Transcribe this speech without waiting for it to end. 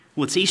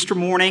Well, it's Easter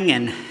morning,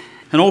 and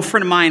an old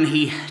friend of mine,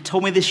 he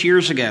told me this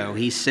years ago.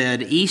 He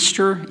said,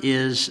 Easter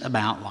is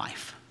about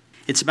life.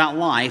 It's about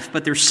life,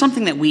 but there's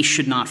something that we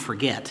should not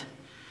forget.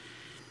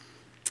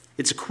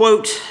 It's a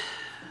quote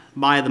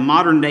by the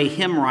modern-day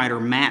hymn writer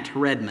Matt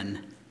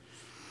Redman.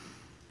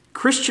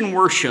 Christian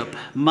worship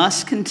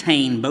must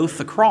contain both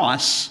the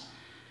cross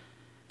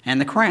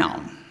and the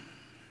crown.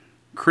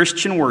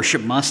 Christian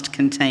worship must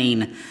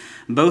contain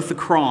both the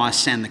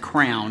cross and the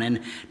crown.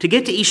 And to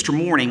get to Easter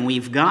morning,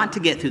 we've got to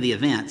get through the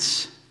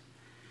events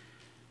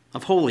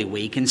of Holy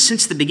Week. And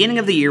since the beginning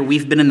of the year,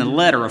 we've been in the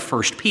letter of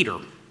 1 Peter.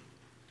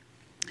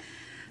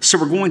 So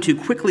we're going to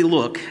quickly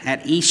look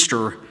at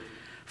Easter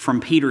from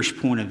Peter's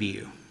point of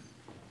view.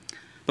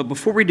 But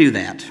before we do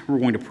that, we're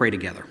going to pray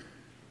together.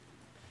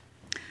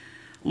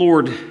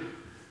 Lord,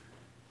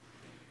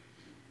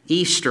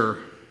 Easter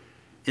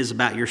is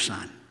about your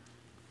Son.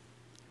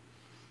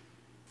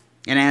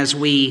 And as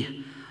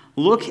we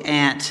look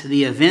at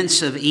the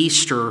events of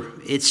Easter,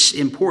 it's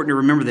important to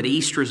remember that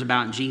Easter is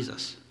about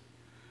Jesus.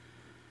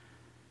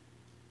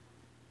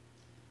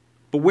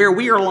 But where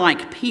we are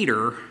like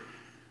Peter,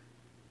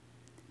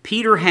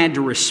 Peter had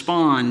to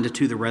respond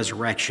to the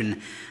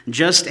resurrection,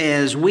 just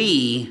as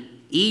we,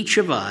 each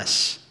of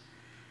us,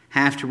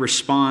 have to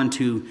respond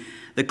to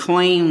the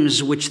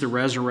claims which the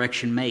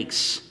resurrection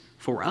makes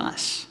for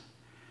us.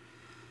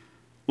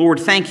 Lord,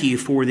 thank you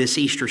for this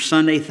Easter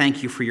Sunday.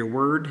 Thank you for your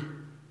word.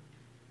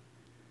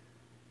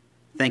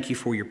 Thank you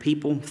for your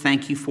people.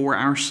 Thank you for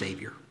our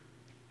Savior.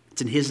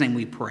 It's in his name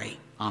we pray.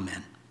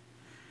 Amen.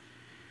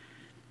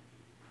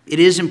 It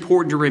is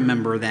important to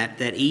remember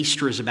that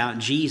Easter is about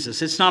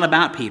Jesus. It's not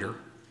about Peter.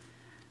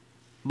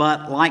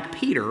 But like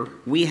Peter,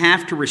 we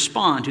have to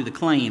respond to the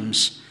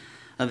claims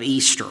of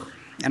Easter.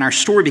 And our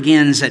story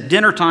begins at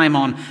dinner time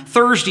on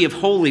Thursday of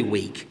Holy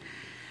Week.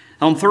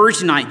 On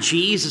Thursday night,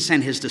 Jesus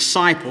and his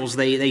disciples,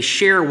 they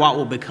share what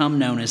will become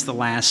known as the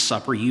Last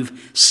Supper.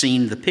 You've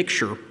seen the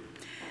picture.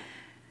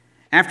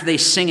 After they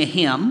sing a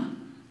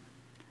hymn,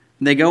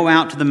 they go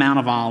out to the Mount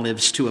of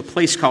Olives to a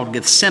place called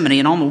Gethsemane,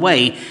 and on the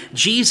way,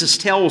 Jesus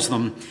tells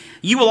them,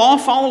 "You will all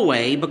fall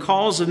away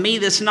because of me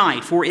this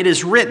night, for it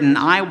is written,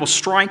 I will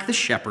strike the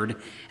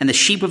shepherd, and the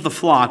sheep of the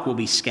flock will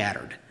be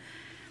scattered.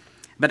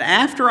 But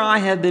after I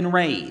have been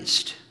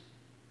raised,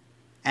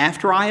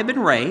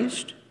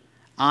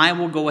 I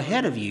will go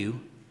ahead of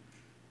you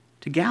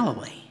to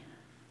Galilee."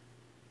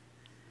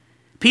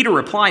 Peter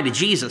replied to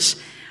Jesus,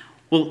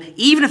 "Well,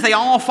 even if they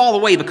all fall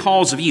away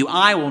because of you,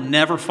 I will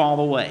never fall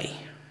away."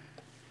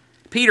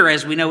 Peter,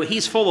 as we know,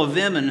 he's full of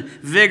vim and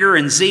vigor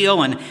and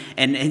zeal,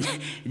 and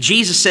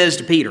Jesus says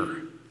to Peter,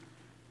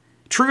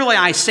 "Truly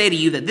I say to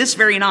you that this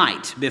very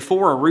night,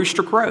 before a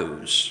rooster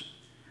crows,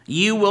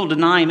 you will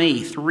deny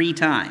me 3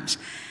 times.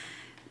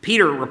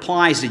 Peter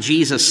replies to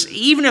Jesus,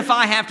 "Even if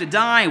I have to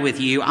die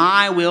with you,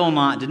 I will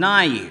not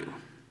deny you."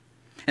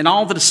 And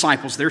all the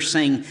disciples, they're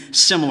saying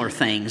similar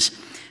things.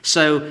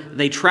 So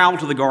they travel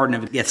to the Garden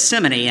of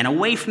Gethsemane, and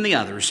away from the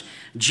others,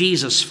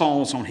 Jesus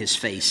falls on his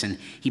face, and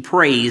he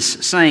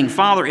prays, saying,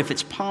 "Father, if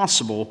it's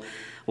possible,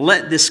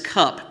 let this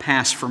cup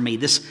pass from me,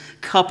 this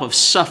cup of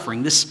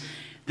suffering,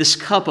 this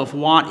cup of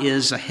what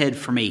is ahead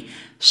for me,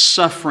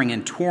 suffering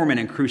and torment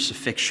and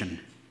crucifixion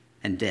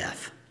and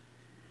death.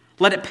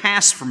 Let it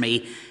pass from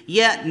me,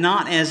 yet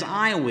not as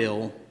I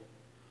will,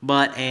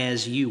 but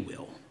as you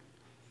will."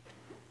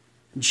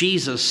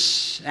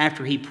 Jesus,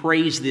 after he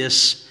prays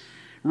this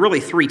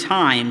really 3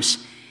 times,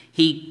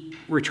 he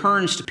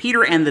returns to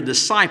Peter and the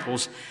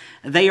disciples.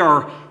 They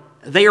are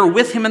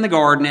with him in the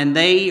garden, and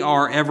they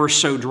are ever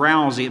so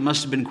drowsy. It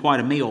must have been quite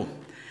a meal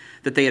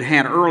that they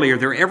had earlier.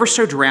 They're ever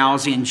so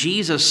drowsy, and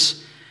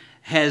Jesus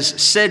has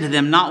said to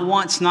them, not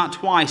once, not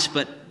twice,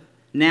 but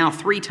now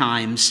 3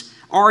 times,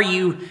 "Are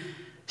you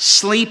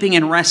sleeping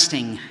and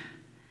resting?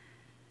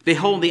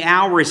 Behold, the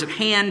hour is at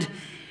hand,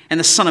 and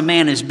the Son of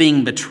Man is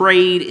being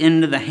betrayed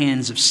into the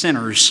hands of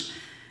sinners.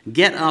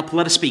 Get up,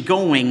 let us be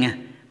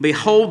going.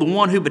 Behold, the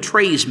one who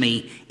betrays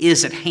me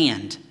is at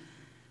hand."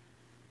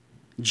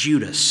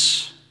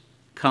 Judas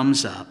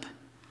comes up,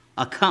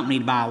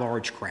 accompanied by a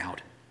large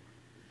crowd.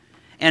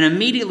 And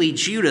immediately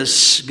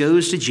Judas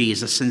goes to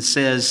Jesus and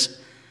says,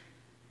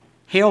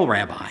 "Hail,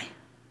 Rabbi,"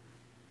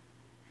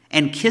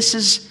 and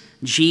kisses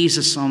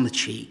Jesus on the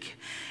cheek.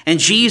 And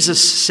Jesus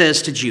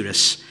says to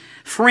Judas,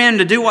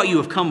 "Friend, do what you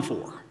have come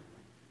for."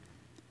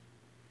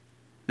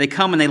 They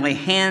come and they lay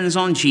hands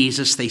on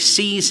Jesus. They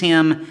seize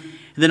him.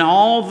 Then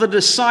all the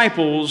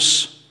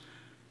disciples,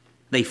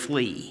 they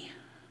flee.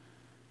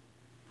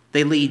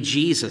 They lead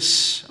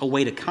Jesus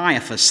away to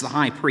Caiaphas, the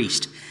high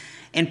priest.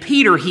 And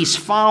Peter, he's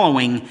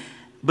following,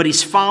 but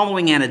he's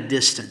following at a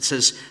distance,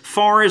 as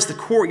far as the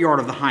courtyard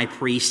of the high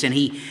priest. And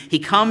he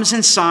comes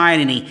inside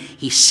and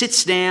he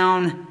sits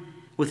down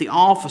with the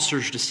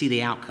officers to see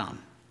the outcome.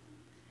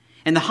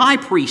 And the high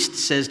priest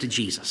says to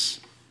Jesus,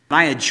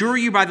 "I adjure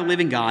you by the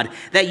living God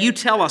that you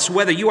tell us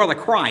whether you are the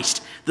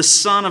Christ, the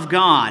Son of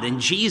God."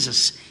 And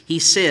Jesus, he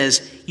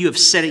says, "You have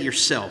said it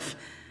yourself.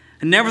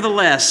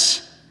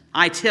 Nevertheless,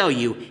 I tell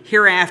you,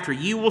 hereafter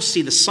you will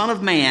see the Son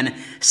of Man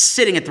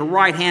sitting at the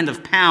right hand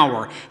of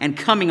power and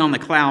coming on the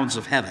clouds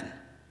of heaven."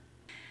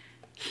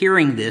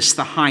 Hearing this,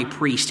 the high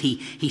priest,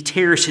 he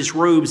tears his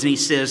robes and he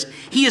says,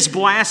 "He is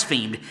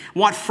blasphemed.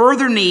 What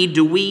further need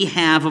do we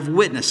have of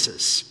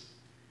witnesses?"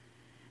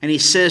 And he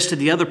says to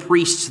the other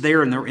priests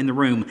there in the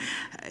room,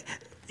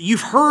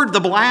 "You've heard the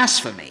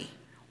blasphemy.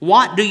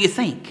 What do you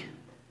think?"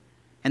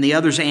 And the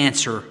others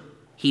answer,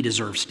 "He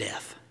deserves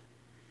death."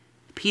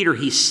 Peter,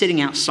 he's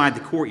sitting outside the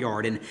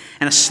courtyard, and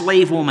a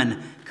slave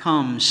woman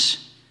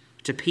comes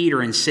to Peter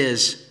and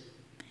says,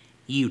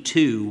 "You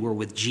too were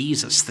with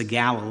Jesus the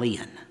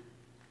Galilean."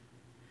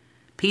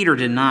 Peter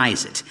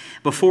denies it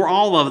before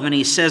all of them, and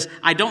he says,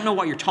 "I don't know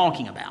what you're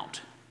talking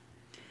about."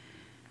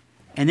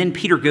 And then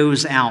Peter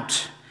goes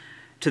out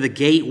to the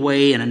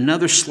gateway, and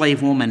another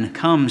slave woman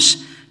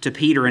comes to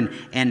Peter,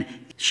 and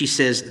she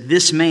says,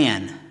 "This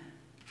man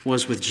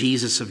was with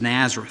Jesus of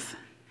Nazareth."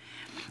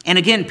 And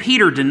again,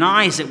 Peter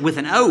denies it with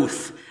an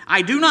oath,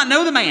 "I do not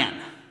know the man."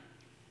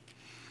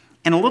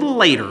 And a little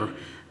later,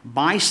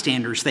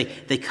 bystanders,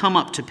 they come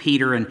up to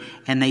Peter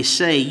and they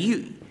say,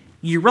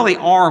 you really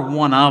are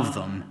one of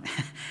them.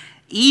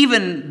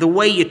 Even the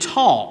way you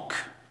talk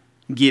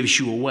gives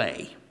you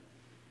away.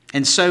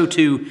 And so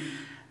in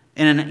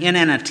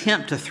an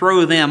attempt to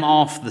throw them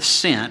off the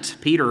scent,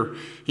 Peter,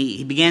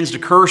 he begins to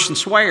curse and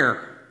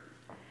swear.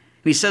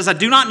 He says, "I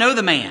do not know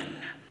the man."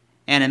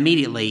 And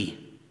immediately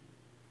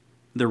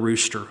the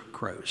rooster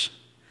crows.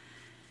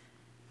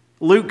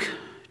 Luke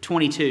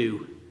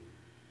 22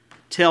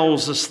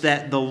 tells us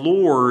that the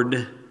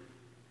Lord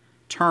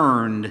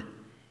turned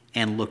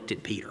and looked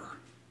at Peter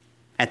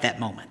at that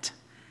moment.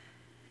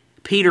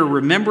 Peter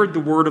remembered the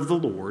word of the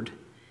Lord,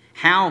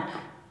 how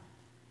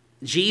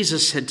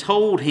Jesus had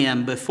told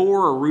him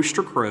before a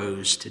rooster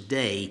crows,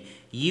 "Today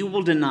you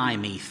will deny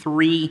me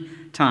 3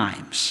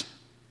 times."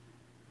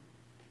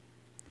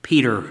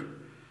 Peter,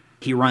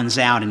 he runs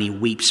out and he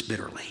weeps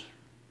bitterly.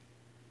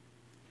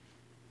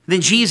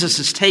 Then Jesus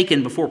is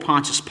taken before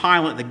Pontius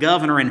Pilate, the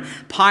governor, and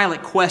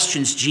Pilate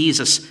questions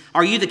Jesus,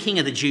 "Are you the king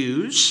of the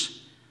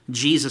Jews?"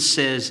 Jesus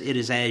says, "It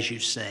is as you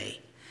say."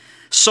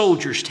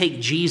 Soldiers take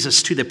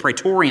Jesus to the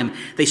praetorium.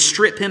 They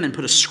strip him and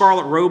put a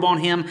scarlet robe on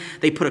him.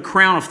 They put a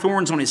crown of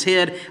thorns on his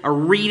head, a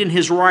reed in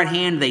his right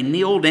hand. They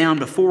kneel down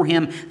before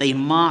him. They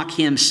mock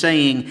him,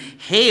 saying,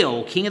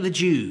 "Hail, King of the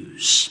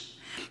Jews."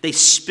 They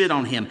spit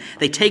on him.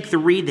 They take the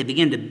reed. They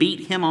begin to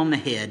beat him on the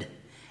head.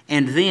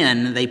 And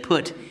then they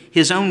put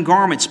his own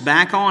garments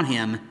back on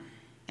him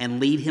and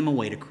lead him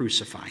away to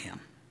crucify him.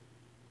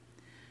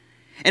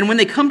 And when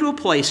they come to a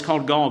place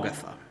called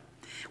Golgotha,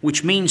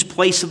 which means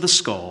place of the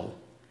skull,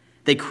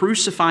 they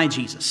crucify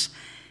Jesus.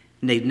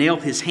 And they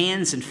nail his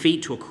hands and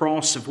feet to a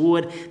cross of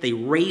wood. They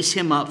raise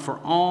him up for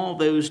all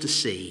those to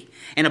see.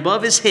 And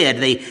above his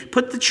head, they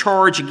put the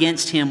charge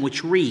against him,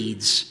 which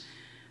reads,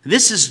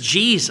 "This is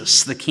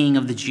Jesus, the King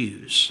of the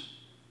Jews."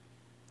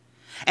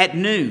 At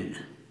noon,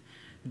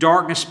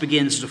 darkness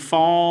begins to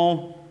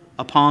fall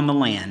upon the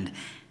land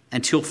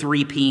until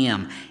 3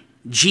 p.m.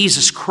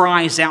 Jesus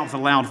cries out with a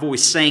loud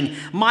voice, saying,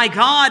 my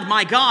God,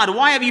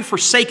 why have you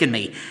forsaken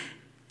me?"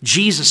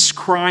 Jesus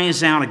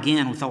cries out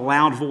again with a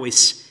loud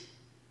voice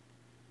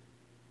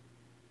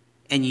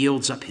and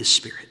yields up his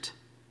spirit.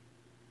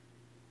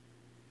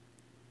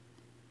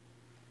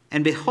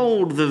 And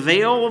behold, the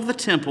veil of the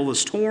temple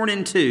is torn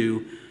in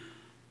two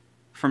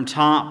from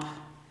top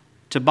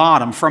to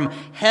bottom, from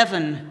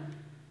heaven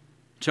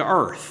to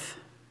earth.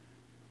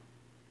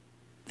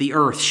 The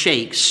earth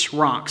shakes,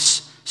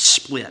 rocks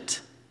split.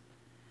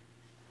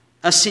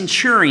 A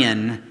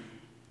centurion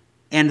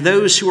and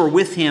those who are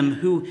with him,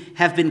 who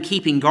have been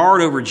keeping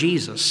guard over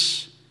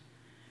Jesus,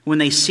 when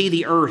they see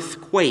the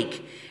earth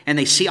quake and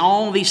they see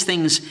all these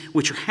things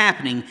which are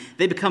happening,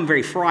 they become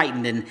very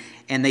frightened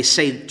and they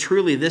say,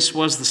 "Truly, this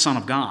was the Son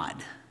of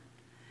God."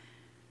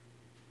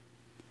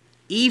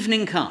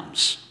 Evening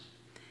comes,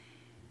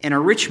 and a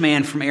rich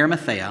man from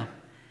Arimathea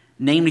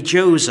named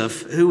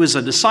Joseph, who is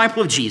a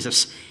disciple of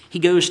Jesus, he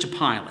goes to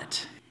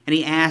Pilate and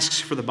he asks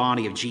for the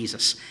body of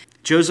Jesus.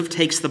 Joseph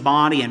takes the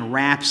body and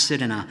wraps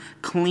it in a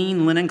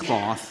clean linen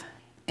cloth,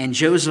 and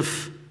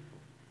Joseph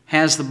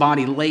has the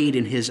body laid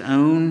in his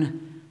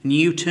own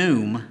new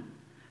tomb,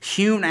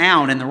 hewn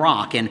out in the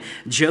rock, and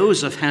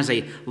Joseph has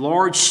a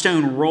large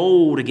stone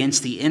rolled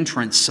against the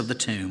entrance of the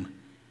tomb,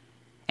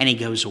 and he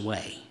goes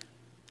away.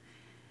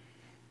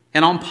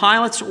 And on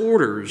Pilate's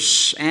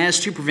orders, as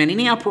to prevent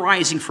any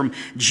uprising from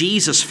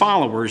Jesus'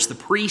 followers, the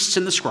priests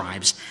and the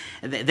scribes,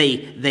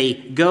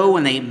 they go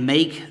and they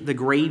make the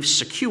grave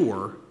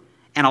secure,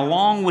 and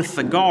along with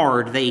the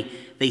guard,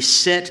 they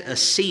set a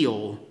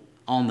seal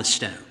on the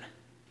stone.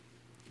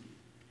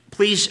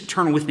 Please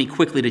turn with me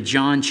quickly to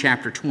John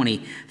chapter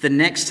 20, the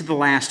next to the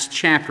last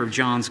chapter of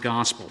John's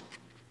Gospel.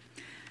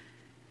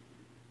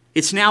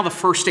 It's now the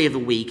first day of the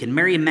week, and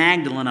Mary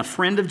Magdalene, a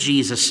friend of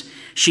Jesus,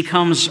 she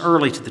comes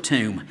early to the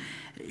tomb.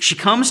 She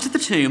comes to the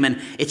tomb,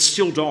 and it's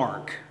still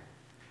dark.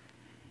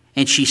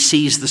 And she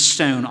sees the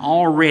stone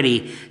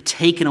already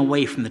taken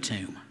away from the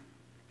tomb.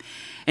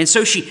 And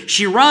so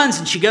she runs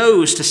and she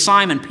goes to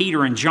Simon,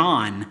 Peter, and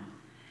John.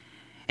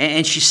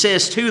 And she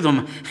says to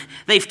them,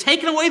 they've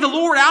taken away the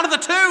Lord out of the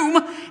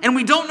tomb, and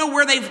we don't know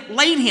where they've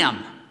laid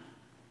him.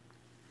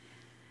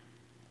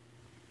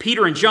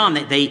 Peter and John,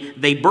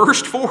 they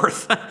burst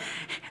forth.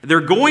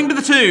 They're going to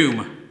the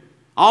tomb.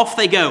 Off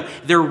they go.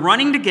 They're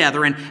running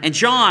together, and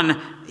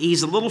John,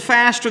 he's a little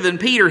faster than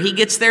Peter. He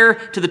gets there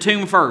to the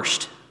tomb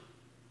first.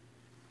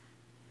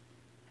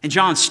 And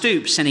John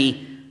stoops and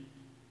he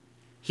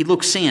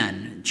looks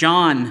in.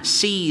 John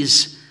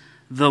sees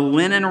the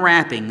linen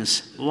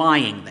wrappings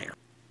lying there.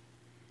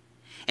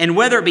 And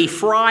whether it be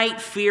fright,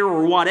 fear,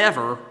 or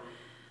whatever,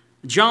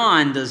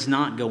 John does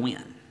not go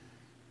in.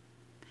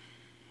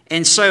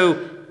 And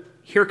so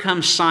here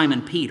comes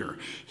Simon Peter.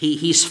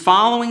 He's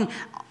following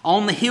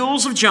on the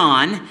heels of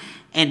John,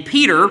 and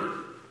Peter,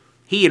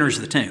 he enters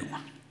the tomb.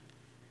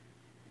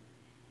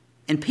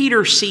 And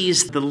Peter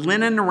sees the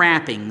linen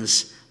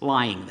wrappings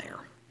lying there.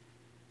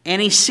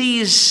 And he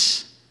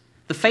sees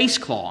the face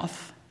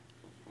cloth,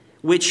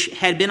 which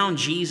had been on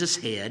Jesus'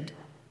 head,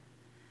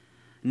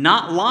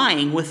 not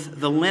lying with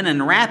the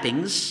linen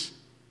wrappings,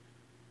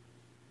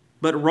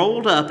 but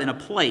rolled up in a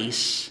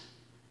place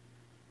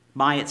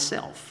by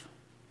itself.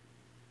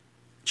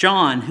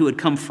 John, who had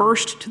come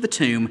first to the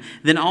tomb,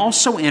 then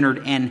also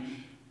entered,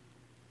 and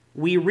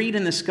we read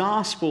in this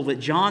gospel that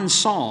John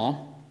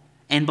saw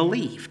and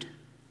believed.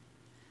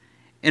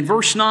 In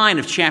verse 9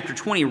 of chapter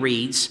 20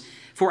 reads,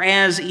 "For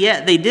as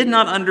yet they did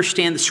not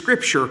understand the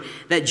scripture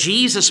that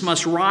Jesus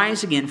must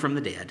rise again from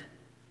the dead."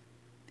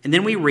 And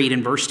then we read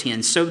in verse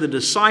 10, "So the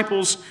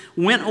disciples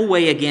went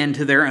away again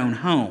to their own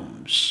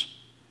homes."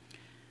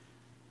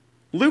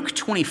 Luke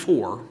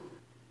 24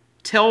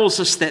 tells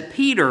us that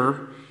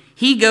Peter,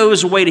 he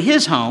goes away to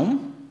his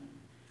home,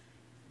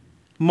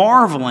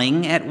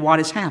 marveling at what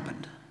has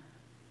happened.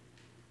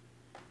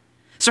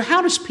 So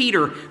how does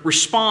Peter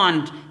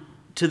respond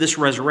to this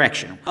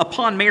resurrection?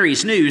 Upon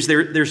Mary's news,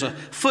 there's a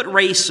foot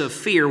race of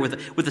fear with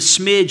a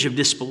smidge of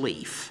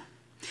disbelief.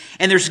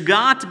 And there's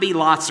got to be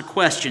lots of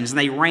questions, and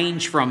they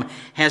range from,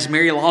 has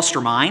Mary lost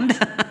her mind?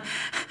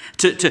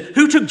 to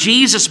who took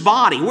Jesus'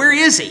 body? Where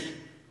is he?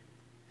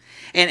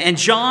 And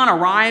John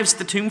arrives at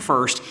the tomb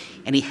first,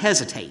 and he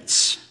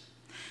hesitates.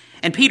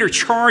 And Peter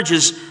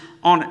charges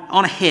on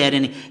ahead,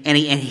 and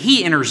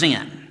he enters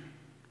in.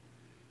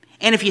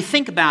 And if you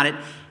think about it,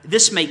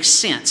 this makes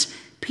sense.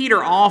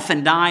 Peter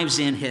often dives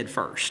in head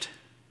first.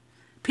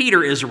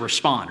 Peter is a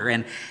responder,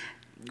 and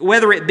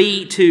whether it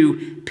be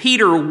to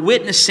Peter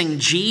witnessing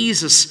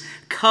Jesus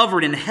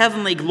covered in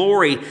heavenly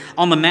glory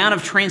on the Mount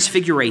of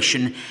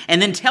Transfiguration, and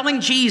then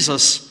telling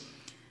Jesus,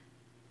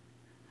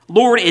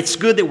 "Lord, it's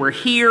good that we're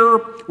here,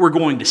 we're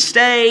going to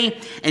stay,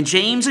 and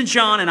James and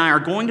John and I are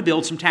going to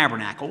build some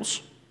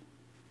tabernacles."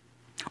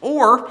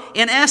 Or,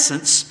 in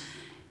essence,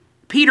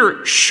 Peter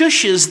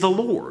shushes the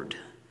Lord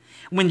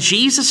when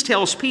Jesus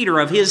tells Peter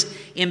of his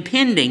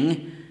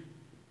impending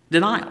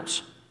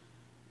denials.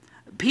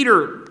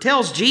 Peter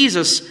tells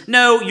Jesus,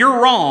 "No,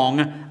 you're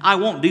wrong. I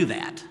won't do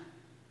that."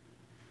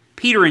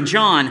 Peter and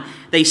John,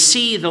 they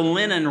see the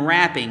linen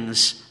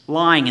wrappings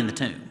lying in the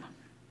tomb.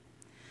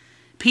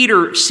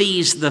 Peter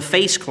sees the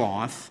face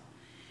cloth,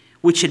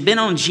 which had been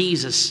on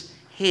Jesus'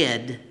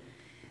 head,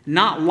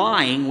 not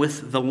lying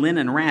with the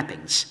linen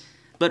wrappings,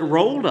 but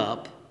rolled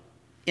up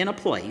in a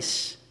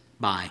place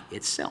by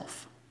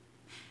itself.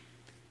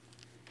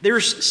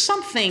 There's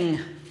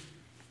something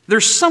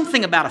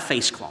about a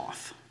face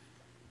cloth.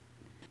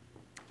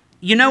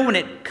 You know, when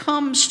it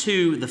comes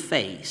to the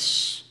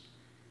face,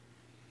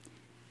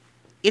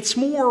 it's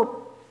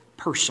more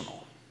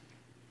personal.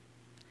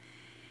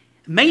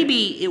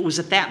 Maybe it was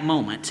at that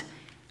moment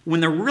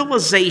when the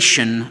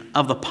realization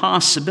of the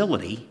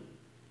possibility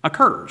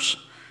occurs.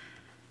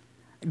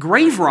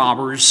 Grave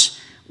robbers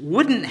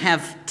wouldn't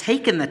have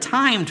taken the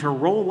time to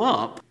roll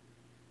up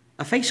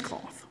a face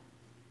cloth.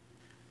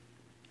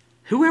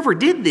 Whoever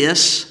did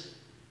this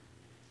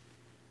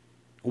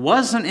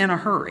wasn't in a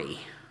hurry.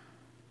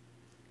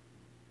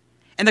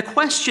 And the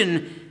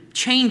question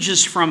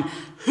changes from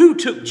who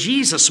took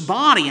Jesus'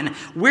 body and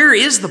where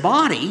is the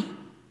body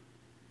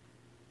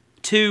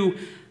to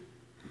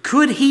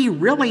could he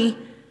really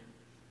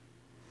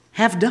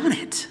have done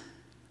it?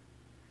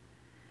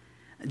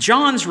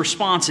 John's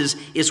response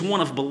is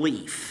one of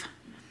belief.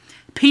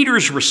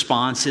 Peter's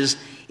response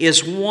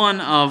is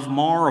one of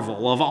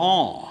marvel, of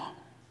awe.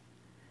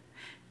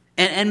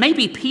 And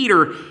maybe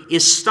Peter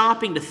is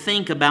stopping to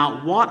think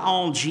about what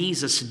all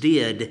Jesus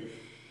did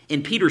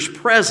in Peter's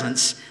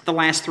presence the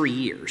last 3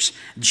 years.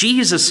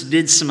 Jesus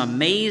did some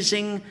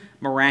amazing,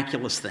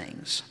 miraculous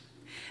things.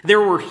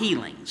 There were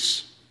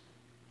healings.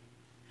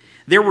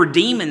 There were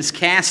demons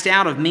cast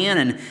out of men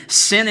and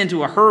sent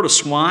into a herd of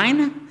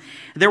swine.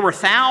 There were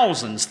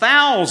thousands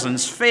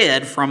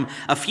fed from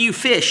a few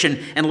fish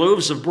and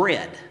loaves of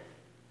bread.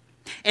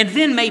 And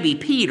then maybe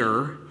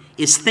Peter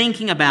is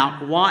thinking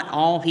about what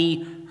all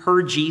he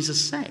heard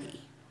Jesus say.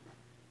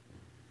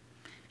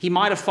 He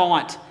might have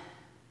thought,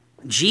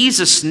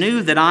 Jesus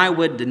knew that I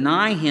would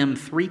deny him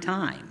 3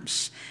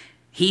 times.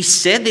 He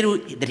said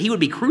that he would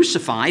be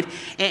crucified,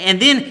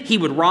 and then he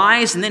would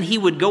rise, and then he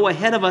would go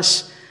ahead of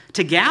us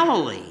to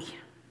Galilee.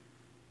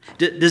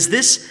 Does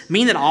this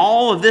mean that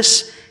all of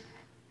this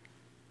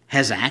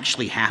has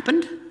actually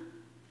happened?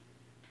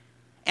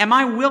 Am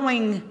I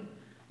willing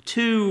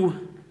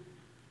to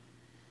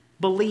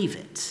believe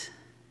it?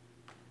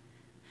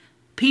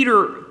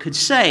 Peter could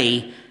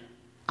say,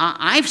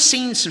 I've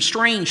seen some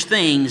strange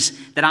things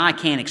that I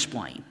can't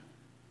explain.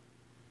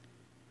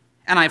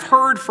 And I've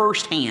heard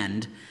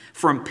firsthand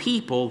from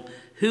people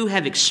who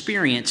have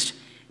experienced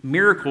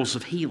miracles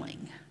of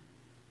healing.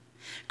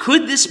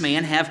 Could this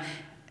man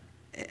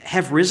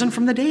have risen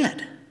from the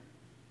dead?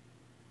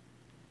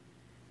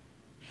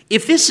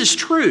 If this is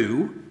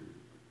true,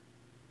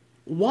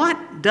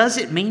 what does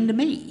it mean to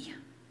me?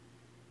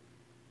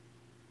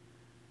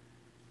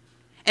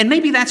 And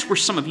maybe that's where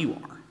some of you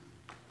are.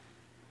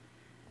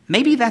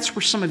 Maybe that's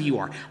where some of you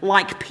are.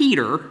 Like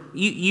Peter,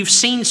 you've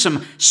seen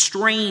some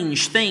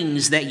strange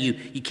things that you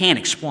can't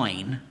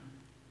explain.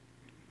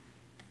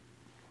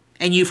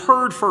 And you've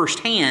heard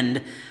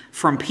firsthand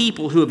from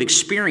people who have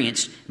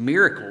experienced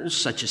miracles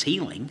such as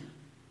healing.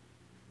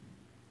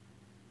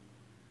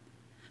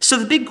 So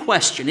the big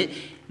question,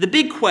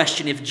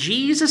 if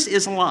Jesus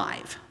is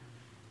alive,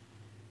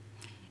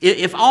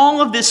 if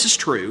all of this is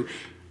true,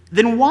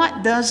 then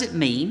what does it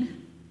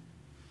mean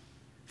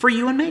for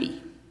you and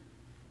me?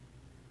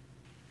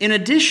 In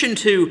addition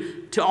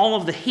to all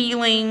of the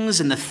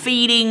healings and the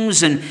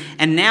feedings and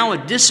now a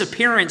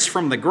disappearance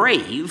from the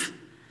grave,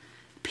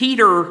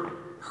 Peter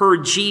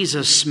heard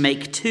Jesus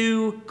make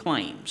two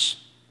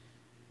claims.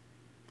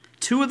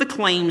 Two of the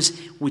claims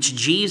which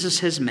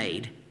Jesus has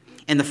made.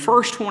 And the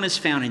first one is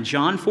found in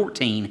John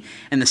 14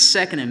 and the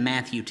second in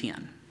Matthew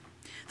 10.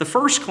 The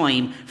first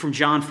claim from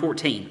John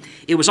 14.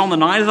 It was on the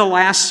night of the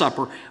Last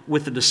Supper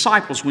with the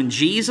disciples when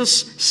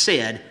Jesus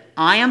said,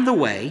 I am the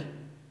way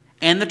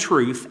and the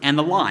truth and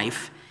the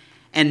life,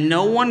 and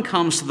no one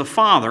comes to the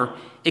Father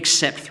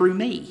except through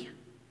me.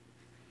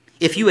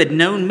 If you had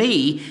known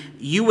me,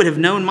 you would have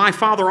known my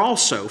Father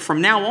also.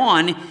 From now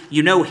on,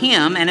 you know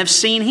him and have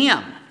seen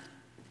him.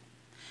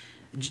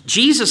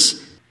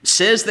 Jesus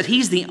says that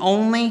he's the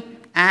only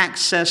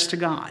access to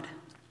God.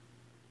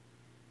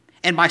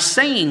 And by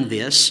saying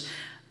this,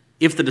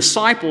 if the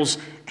disciples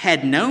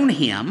had known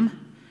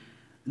him,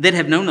 they'd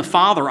have known the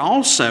Father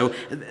also.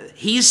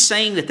 He's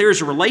saying that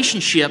there's a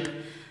relationship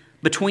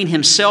between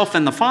himself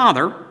and the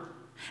Father.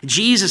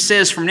 Jesus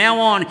says, from now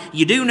on,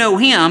 you do know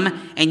him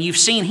and you've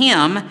seen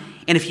him.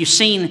 And if you've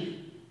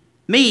seen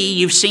me,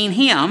 you've seen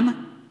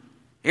him.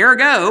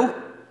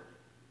 Ergo,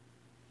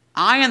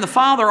 I and the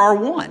Father are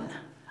one.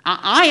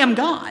 I am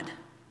God.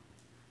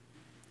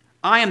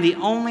 I am the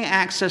only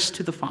access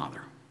to the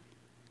Father.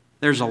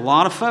 There's a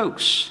lot of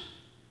folks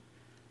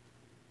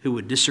who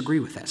would disagree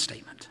with that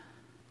statement.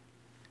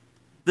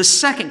 The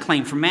second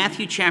claim from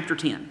Matthew chapter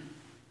 10.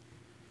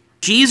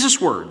 Jesus'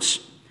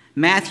 words,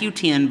 Matthew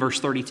 10, verse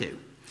 32.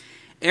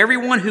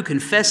 Everyone who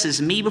confesses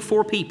me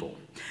before people,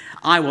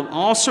 I will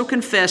also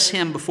confess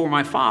him before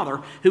my Father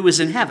who is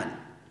in heaven.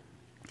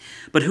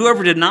 But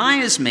whoever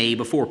denies me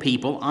before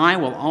people, I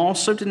will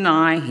also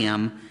deny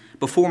him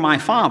before my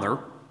Father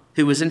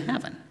who is in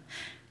heaven.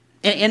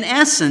 In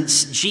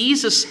essence,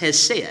 Jesus has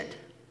said,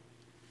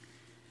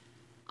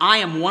 I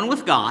am one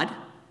with God.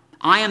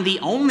 I am the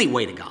only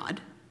way to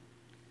God.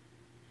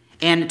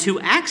 And to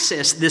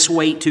access this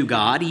way to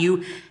God,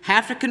 you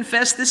have to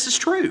confess this is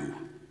true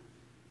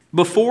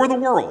before the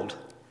world.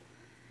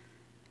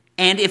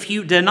 And if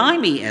you deny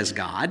me as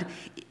God,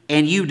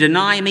 and you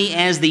deny me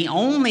as the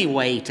only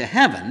way to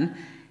heaven,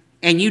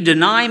 and you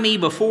deny me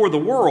before the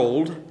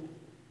world,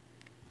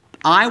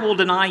 I will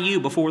deny you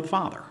before the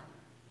Father.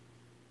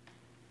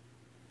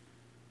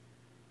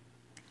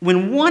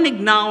 When one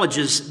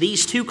acknowledges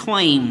these two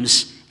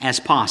claims as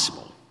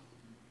possible,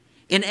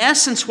 in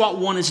essence what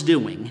one is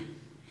doing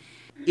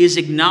is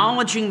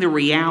acknowledging the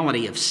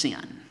reality of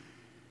sin.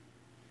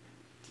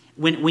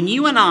 When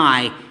you and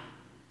I,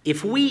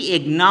 if we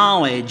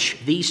acknowledge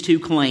these two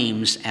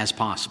claims as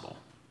possible,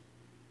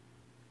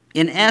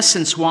 in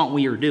essence what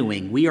we are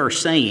doing, we are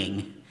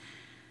saying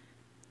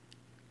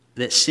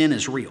that sin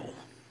is real.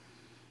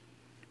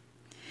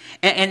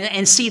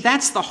 And see,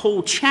 that's the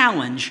whole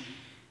challenge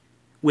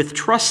with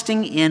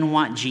trusting in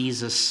what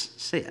Jesus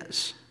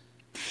says.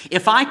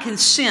 If I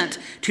consent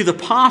to the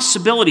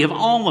possibility of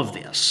all of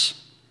this,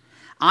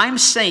 I'm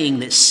saying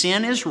that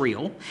sin is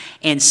real,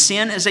 and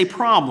sin is a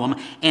problem,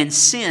 and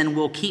sin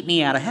will keep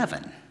me out of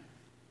heaven.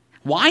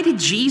 Why did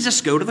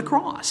Jesus go to the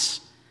cross?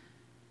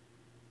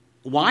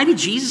 Why did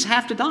Jesus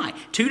have to die?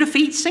 To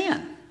defeat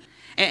sin.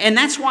 And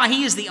that's why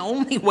he is the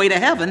only way to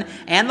heaven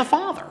and the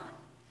Father.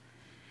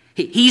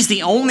 He's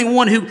the only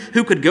one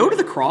who could go to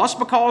the cross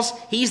because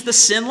he's the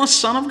sinless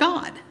Son of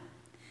God.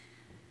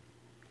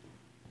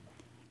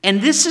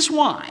 And this is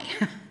why.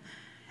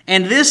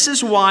 And this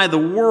is why the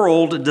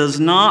world does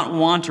not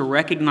want to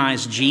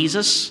recognize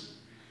Jesus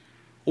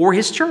or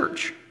his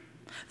church.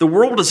 The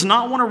world does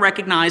not want to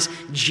recognize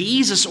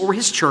Jesus or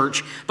his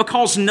church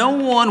because no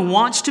one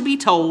wants to be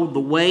told the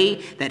way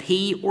that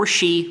he or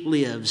she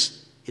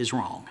lives is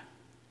wrong.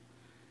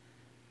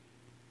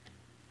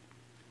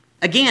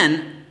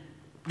 Again,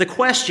 the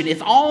question,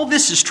 if all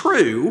this is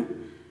true,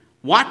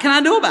 what can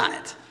I do about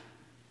it?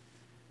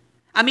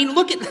 I mean,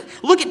 look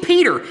at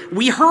Peter.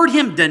 We heard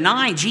him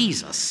deny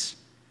Jesus.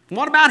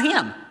 What about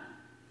him?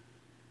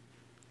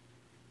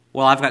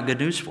 Well, I've got good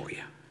news for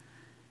you.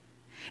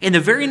 In the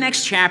very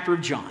next chapter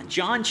of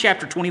John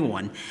chapter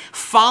 21,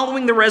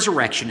 following the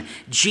resurrection,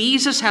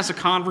 Jesus has a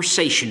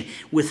conversation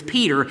with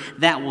Peter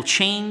that will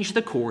change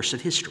the course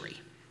of history,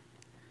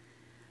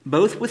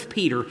 both with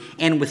Peter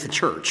and with the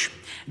church.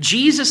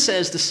 Jesus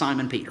says to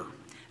Simon Peter,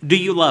 "Do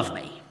you love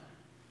me?"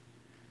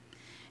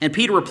 And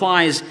Peter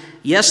replies,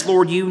 "Yes,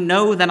 Lord, you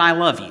know that I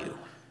love you."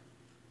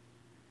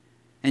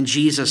 And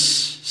Jesus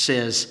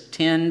says,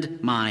 "Tend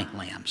my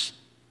lambs."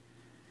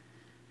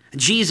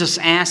 Jesus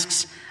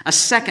asks a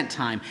second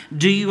time,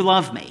 "Do you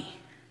love me?"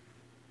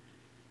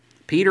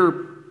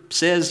 Peter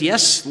says,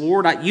 "Yes,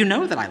 Lord, you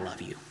know that I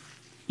love you.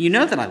 You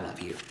know that I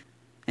love you."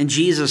 And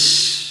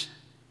Jesus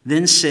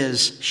then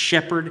says,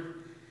 "Shepherd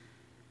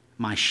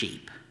my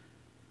sheep."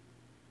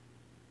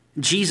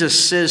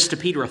 Jesus says to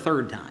Peter a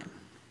third time,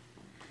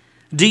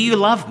 "Do you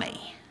love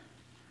me?"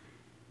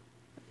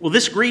 Well,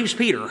 this grieves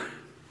Peter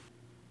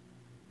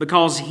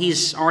because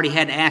he's already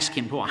had to ask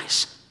him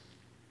twice.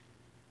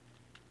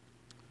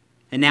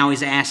 And now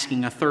he's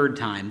asking a third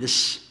time.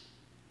 This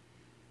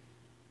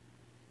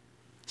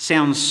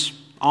sounds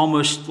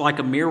almost like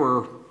a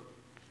mirror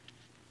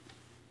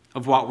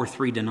of what were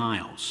three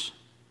denials,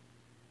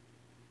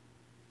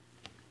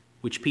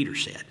 which Peter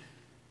said.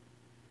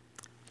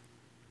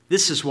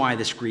 This is why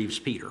this grieves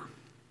Peter.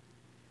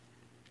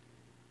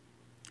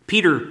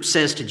 Peter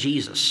says to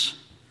Jesus,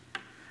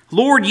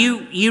 "Lord,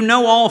 you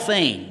know all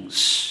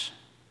things.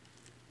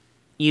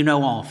 You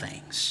know all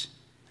things.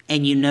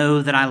 And you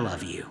know that I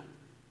love you."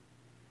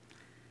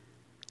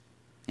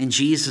 And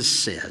Jesus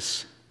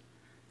says,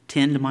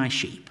 "Tend my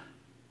sheep."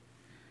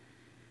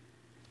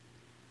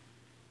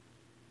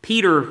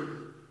 Peter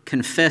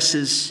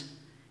confesses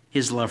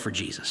his love for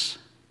Jesus.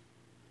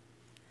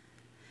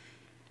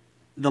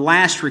 The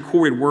last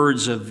recorded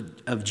words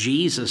of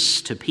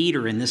Jesus to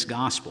Peter in this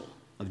gospel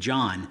of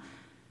John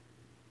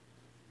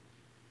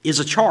is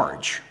a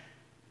charge.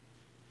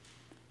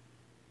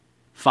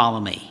 Follow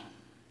me.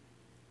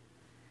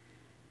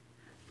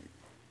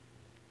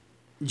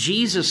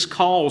 Jesus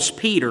calls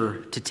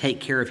Peter to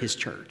take care of his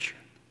church.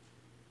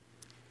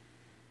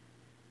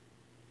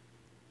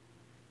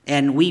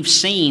 And we've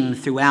seen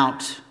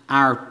throughout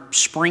our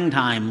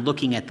springtime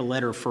looking at the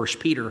letter of 1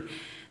 Peter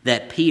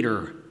that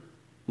Peter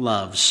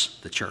loves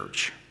the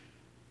church.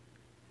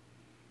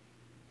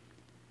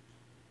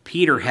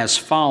 Peter has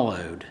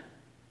followed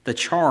the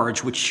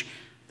charge which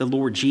the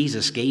Lord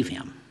Jesus gave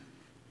him.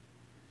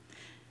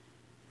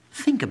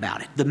 Think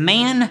about it. The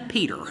man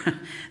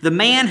Peter, the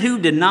man who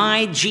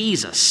denied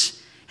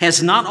Jesus,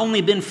 has not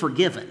only been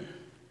forgiven,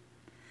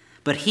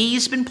 but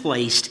he's been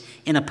placed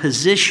in a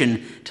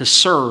position to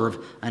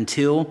serve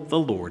until the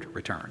Lord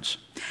returns.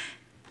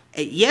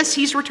 Yes,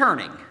 he's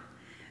returning.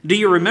 Do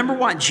you remember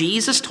what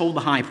Jesus told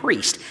the high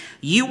priest?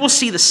 "You will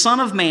see the Son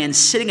of Man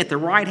sitting at the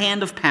right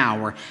hand of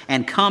power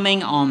and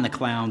coming on the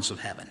clouds of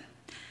heaven."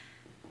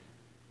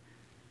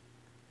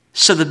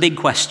 So the big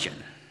question,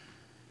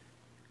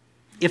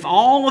 if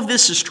all of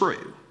this is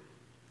true,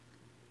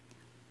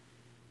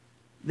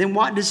 then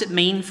what does it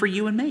mean for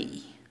you and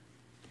me?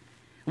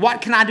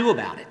 What can I do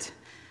about it?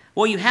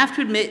 Well, you have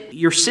to admit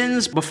your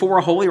sins before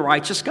a holy,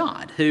 righteous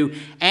God, who,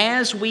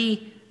 as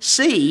we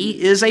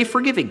see, is a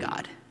forgiving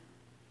God.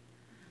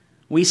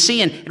 We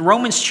see in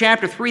Romans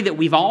chapter 3 that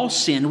we've all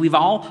sinned, we've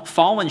all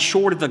fallen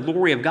short of the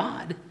glory of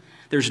God.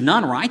 There's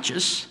none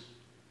righteous.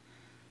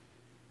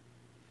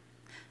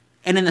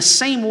 And in the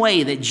same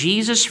way that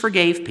Jesus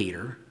forgave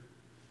Peter,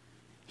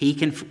 he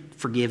can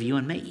forgive you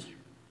and me.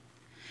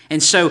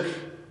 And so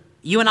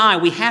you and I,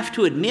 we have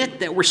to admit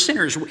that we're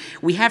sinners.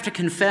 We have to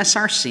confess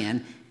our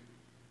sin,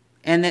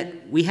 and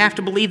that we have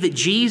to believe that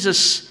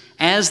Jesus,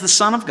 as the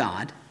Son of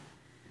God,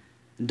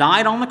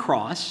 died on the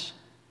cross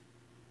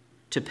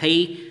to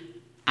pay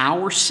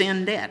our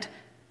sin debt,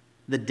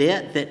 the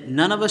debt that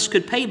none of us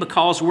could pay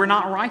because we're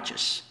not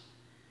righteous.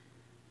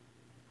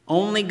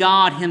 Only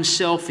God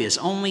himself is.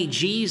 Only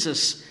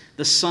Jesus,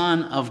 the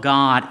Son of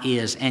God,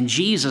 is. And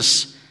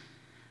Jesus,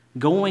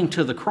 going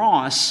to the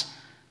cross,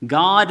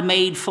 God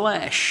made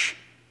flesh,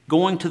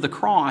 going to the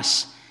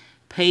cross,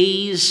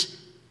 pays,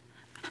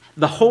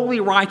 the holy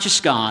righteous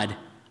God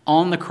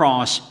on the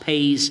cross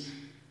pays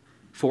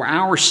for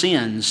our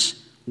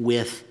sins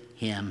with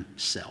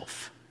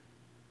himself.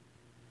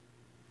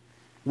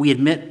 We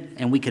admit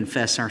and we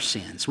confess our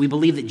sins. We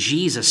believe that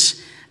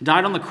Jesus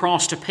died on the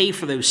cross to pay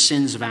for those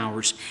sins of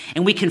ours.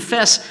 And we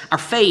confess our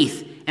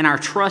faith and our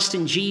trust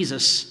in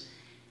Jesus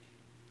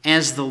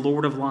as the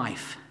Lord of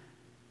life.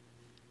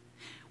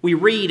 We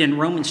read in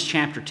Romans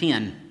chapter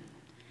 10,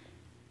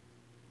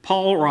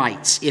 Paul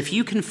writes, "If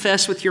you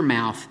confess with your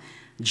mouth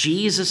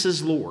Jesus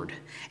is Lord,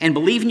 and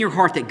believe in your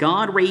heart that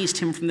God raised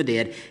him from the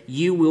dead,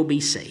 you will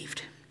be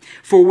saved.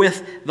 For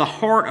with the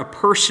heart a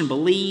person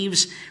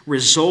believes,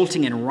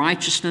 resulting in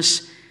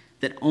righteousness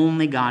that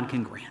only God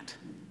can grant.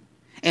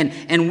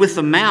 And with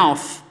the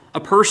mouth a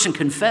person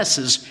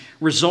confesses,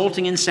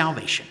 resulting in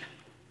salvation.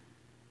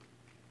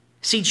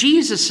 See,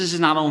 Jesus is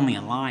not only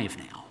alive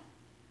now.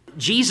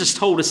 Jesus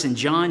told us in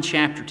John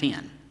chapter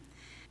 10,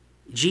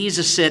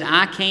 Jesus said,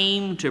 I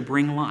came to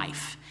bring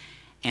life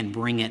and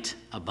bring it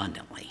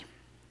abundantly.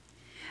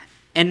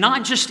 And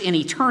not just in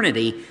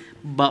eternity,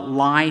 but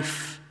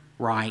life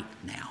right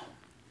now.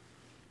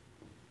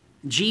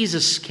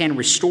 Jesus can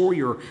restore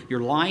your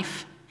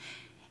life,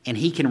 and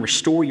he can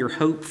restore your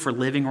hope for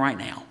living right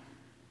now,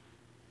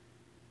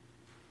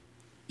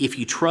 if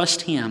you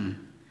trust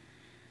him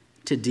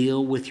to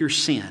deal with your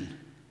sin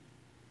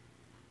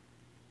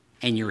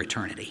and your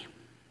eternity.